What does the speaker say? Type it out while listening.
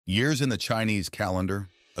Years in the Chinese calendar,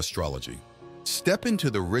 astrology. Step into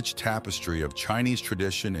the rich tapestry of Chinese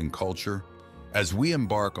tradition and culture as we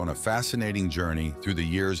embark on a fascinating journey through the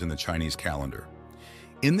years in the Chinese calendar.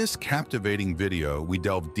 In this captivating video, we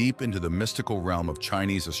delve deep into the mystical realm of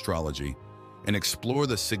Chinese astrology and explore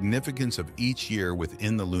the significance of each year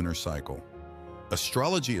within the lunar cycle.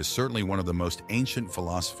 Astrology is certainly one of the most ancient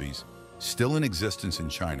philosophies still in existence in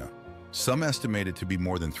China. Some estimate it to be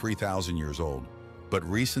more than 3,000 years old, but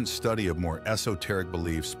recent study of more esoteric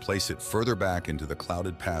beliefs place it further back into the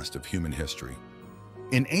clouded past of human history.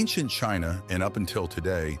 In ancient China and up until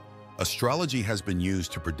today, astrology has been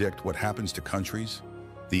used to predict what happens to countries,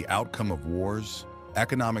 the outcome of wars,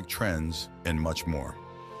 economic trends, and much more.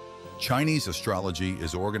 Chinese astrology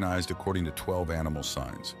is organized according to 12 animal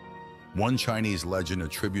signs. One Chinese legend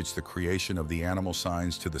attributes the creation of the animal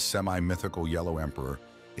signs to the semi-mythical Yellow Emperor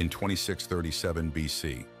in 2637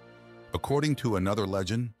 BC. According to another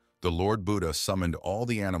legend, the Lord Buddha summoned all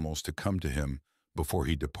the animals to come to him before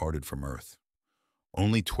he departed from Earth.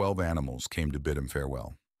 Only 12 animals came to bid him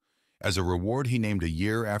farewell. As a reward, he named a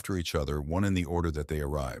year after each other, one in the order that they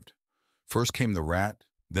arrived. First came the rat,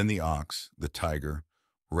 then the ox, the tiger,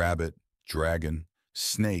 rabbit, dragon,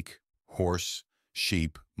 snake, horse,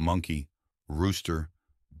 sheep, monkey, rooster,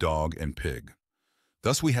 dog, and pig.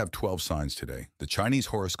 Thus we have 12 signs today. The Chinese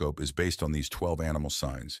horoscope is based on these 12 animal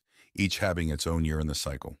signs, each having its own year in the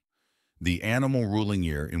cycle. The animal ruling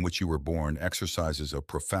year in which you were born exercises a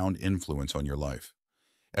profound influence on your life.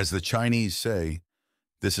 As the Chinese say,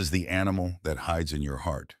 this is the animal that hides in your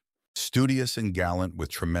heart. Studious and gallant with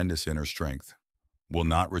tremendous inner strength. Will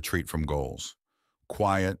not retreat from goals.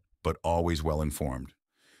 Quiet, but always well-informed.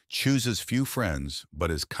 Chooses few friends,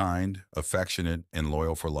 but is kind, affectionate, and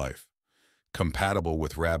loyal for life. Compatible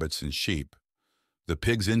with rabbits and sheep. The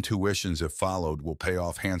pig's intuitions, if followed, will pay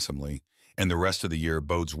off handsomely, and the rest of the year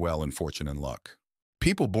bodes well in fortune and luck.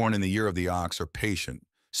 People born in the year of the ox are patient,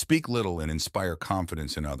 speak little, and inspire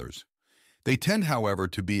confidence in others. They tend, however,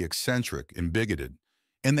 to be eccentric and bigoted,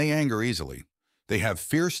 and they anger easily. They have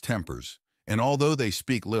fierce tempers, and although they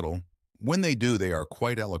speak little, when they do, they are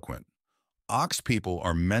quite eloquent. Ox people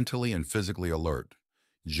are mentally and physically alert.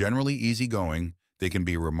 Generally easygoing, they can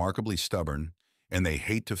be remarkably stubborn, and they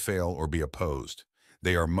hate to fail or be opposed.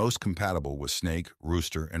 They are most compatible with snake,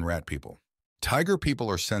 rooster, and rat people. Tiger people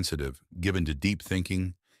are sensitive, given to deep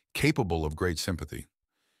thinking, capable of great sympathy.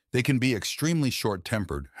 They can be extremely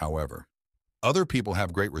short-tempered, however. Other people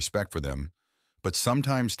have great respect for them, but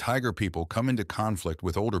sometimes tiger people come into conflict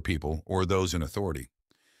with older people or those in authority.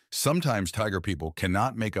 Sometimes tiger people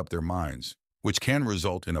cannot make up their minds, which can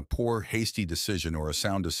result in a poor, hasty decision or a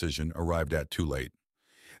sound decision arrived at too late.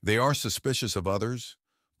 They are suspicious of others,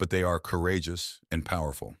 but they are courageous and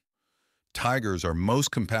powerful. Tigers are most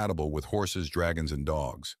compatible with horses, dragons, and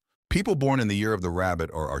dogs. People born in the year of the rabbit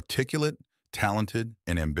are articulate, talented,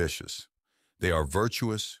 and ambitious. They are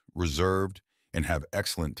virtuous, reserved, and have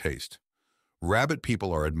excellent taste. Rabbit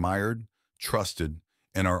people are admired, trusted,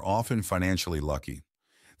 and are often financially lucky.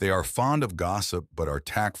 They are fond of gossip but are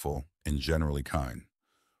tactful and generally kind.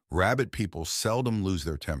 Rabbit people seldom lose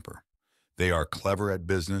their temper. They are clever at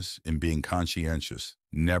business and being conscientious,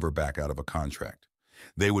 never back out of a contract.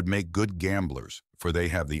 They would make good gamblers, for they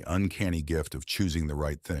have the uncanny gift of choosing the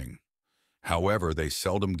right thing. However, they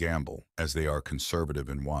seldom gamble, as they are conservative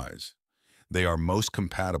and wise. They are most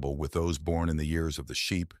compatible with those born in the years of the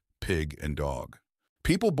sheep, pig, and dog.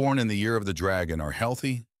 People born in the year of the dragon are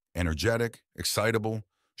healthy, energetic, excitable,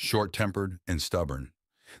 short-tempered, and stubborn.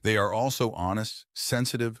 They are also honest,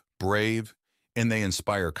 sensitive, brave, and they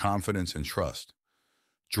inspire confidence and trust.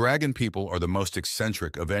 Dragon people are the most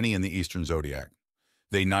eccentric of any in the Eastern zodiac.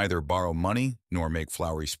 They neither borrow money nor make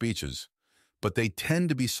flowery speeches, but they tend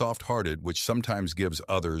to be soft-hearted, which sometimes gives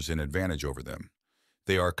others an advantage over them.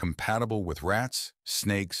 They are compatible with rats,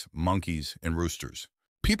 snakes, monkeys, and roosters.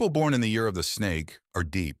 People born in the year of the snake are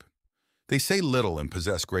deep. They say little and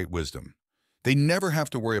possess great wisdom. They never have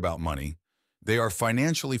to worry about money. They are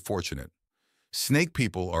financially fortunate. Snake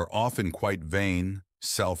people are often quite vain,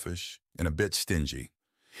 selfish, and a bit stingy.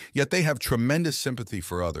 Yet they have tremendous sympathy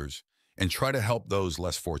for others and try to help those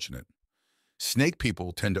less fortunate. Snake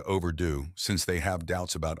people tend to overdo since they have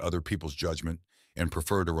doubts about other people's judgment and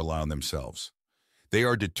prefer to rely on themselves. They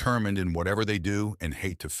are determined in whatever they do and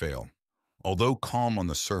hate to fail. Although calm on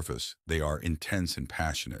the surface, they are intense and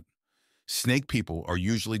passionate. Snake people are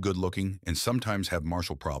usually good-looking and sometimes have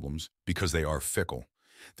martial problems because they are fickle.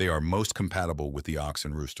 They are most compatible with the ox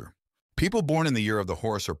and rooster. People born in the year of the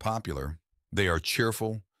horse are popular. They are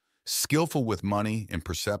cheerful, skillful with money, and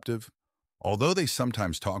perceptive. Although they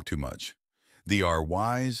sometimes talk too much, They are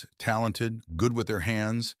wise, talented, good with their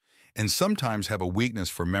hands, and sometimes have a weakness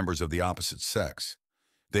for members of the opposite sex.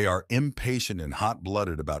 They are impatient and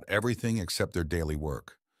hot-blooded about everything except their daily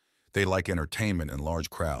work. They like entertainment and large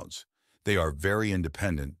crowds. They are very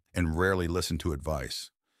independent and rarely listen to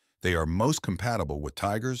advice. They are most compatible with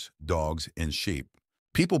tigers, dogs, and sheep.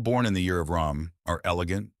 People born in the year of Ram are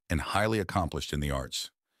elegant and highly accomplished in the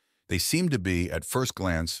arts. They seem to be, at first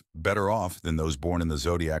glance, better off than those born in the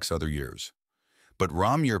zodiac's other years. But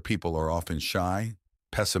Ram year people are often shy,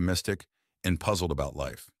 pessimistic, and puzzled about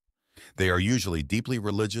life. They are usually deeply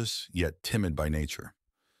religious, yet timid by nature.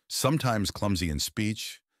 Sometimes clumsy in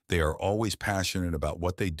speech, they are always passionate about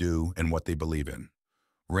what they do and what they believe in.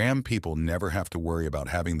 Ram people never have to worry about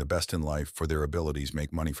having the best in life, for their abilities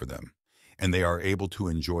make money for them, and they are able to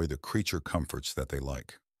enjoy the creature comforts that they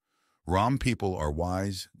like. Ram people are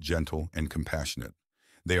wise, gentle, and compassionate.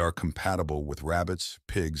 They are compatible with rabbits,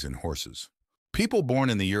 pigs, and horses. People born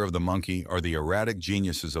in the year of the monkey are the erratic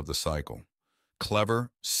geniuses of the cycle. Clever,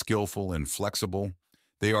 skillful, and flexible,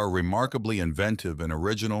 they are remarkably inventive and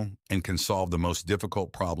original and can solve the most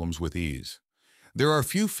difficult problems with ease. There are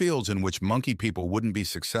few fields in which monkey people wouldn't be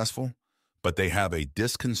successful, but they have a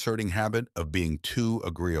disconcerting habit of being too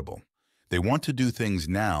agreeable. They want to do things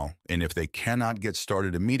now, and if they cannot get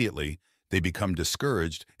started immediately, they become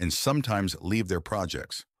discouraged and sometimes leave their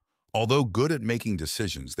projects. Although good at making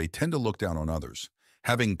decisions, they tend to look down on others.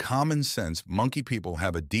 Having common sense, monkey people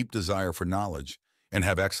have a deep desire for knowledge and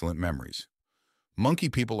have excellent memories. Monkey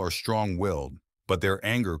people are strong-willed, but their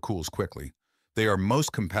anger cools quickly. They are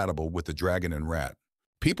most compatible with the dragon and rat.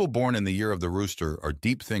 People born in the year of the rooster are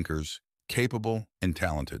deep thinkers, capable, and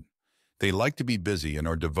talented. They like to be busy and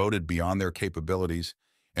are devoted beyond their capabilities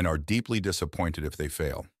and are deeply disappointed if they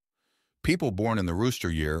fail. People born in the rooster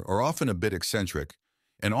year are often a bit eccentric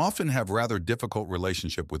and often have rather difficult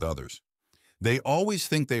relationship with others. They always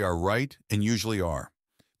think they are right and usually are.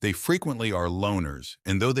 They frequently are loners,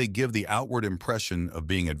 and though they give the outward impression of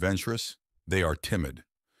being adventurous, they are timid.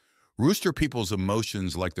 Rooster people's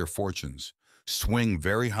emotions, like their fortunes, swing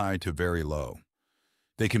very high to very low.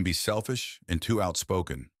 They can be selfish and too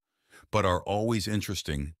outspoken, but are always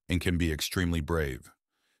interesting and can be extremely brave.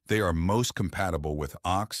 They are most compatible with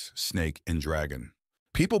ox, snake, and dragon.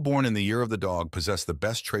 People born in the year of the dog possess the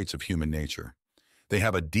best traits of human nature. They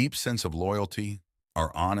have a deep sense of loyalty,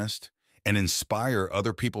 are honest, and inspire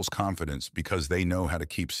other people's confidence because they know how to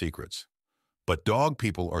keep secrets. But dog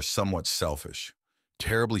people are somewhat selfish,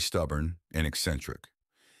 terribly stubborn, and eccentric.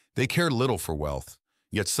 They care little for wealth,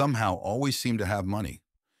 yet somehow always seem to have money.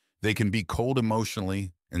 They can be cold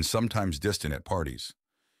emotionally and sometimes distant at parties.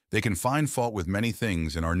 They can find fault with many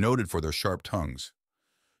things and are noted for their sharp tongues.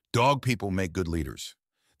 Dog people make good leaders.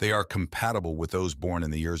 They are compatible with those born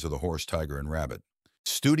in the years of the horse, tiger, and rabbit.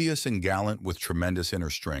 Studious and gallant with tremendous inner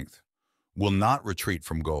strength. Will not retreat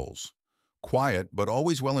from goals. Quiet but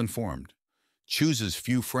always well-informed. Chooses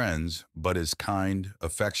few friends but is kind,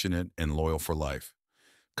 affectionate, and loyal for life.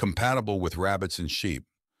 Compatible with rabbits and sheep.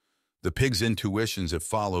 The pig's intuitions, if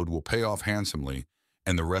followed, will pay off handsomely,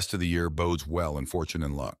 and the rest of the year bodes well in fortune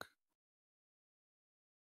and luck.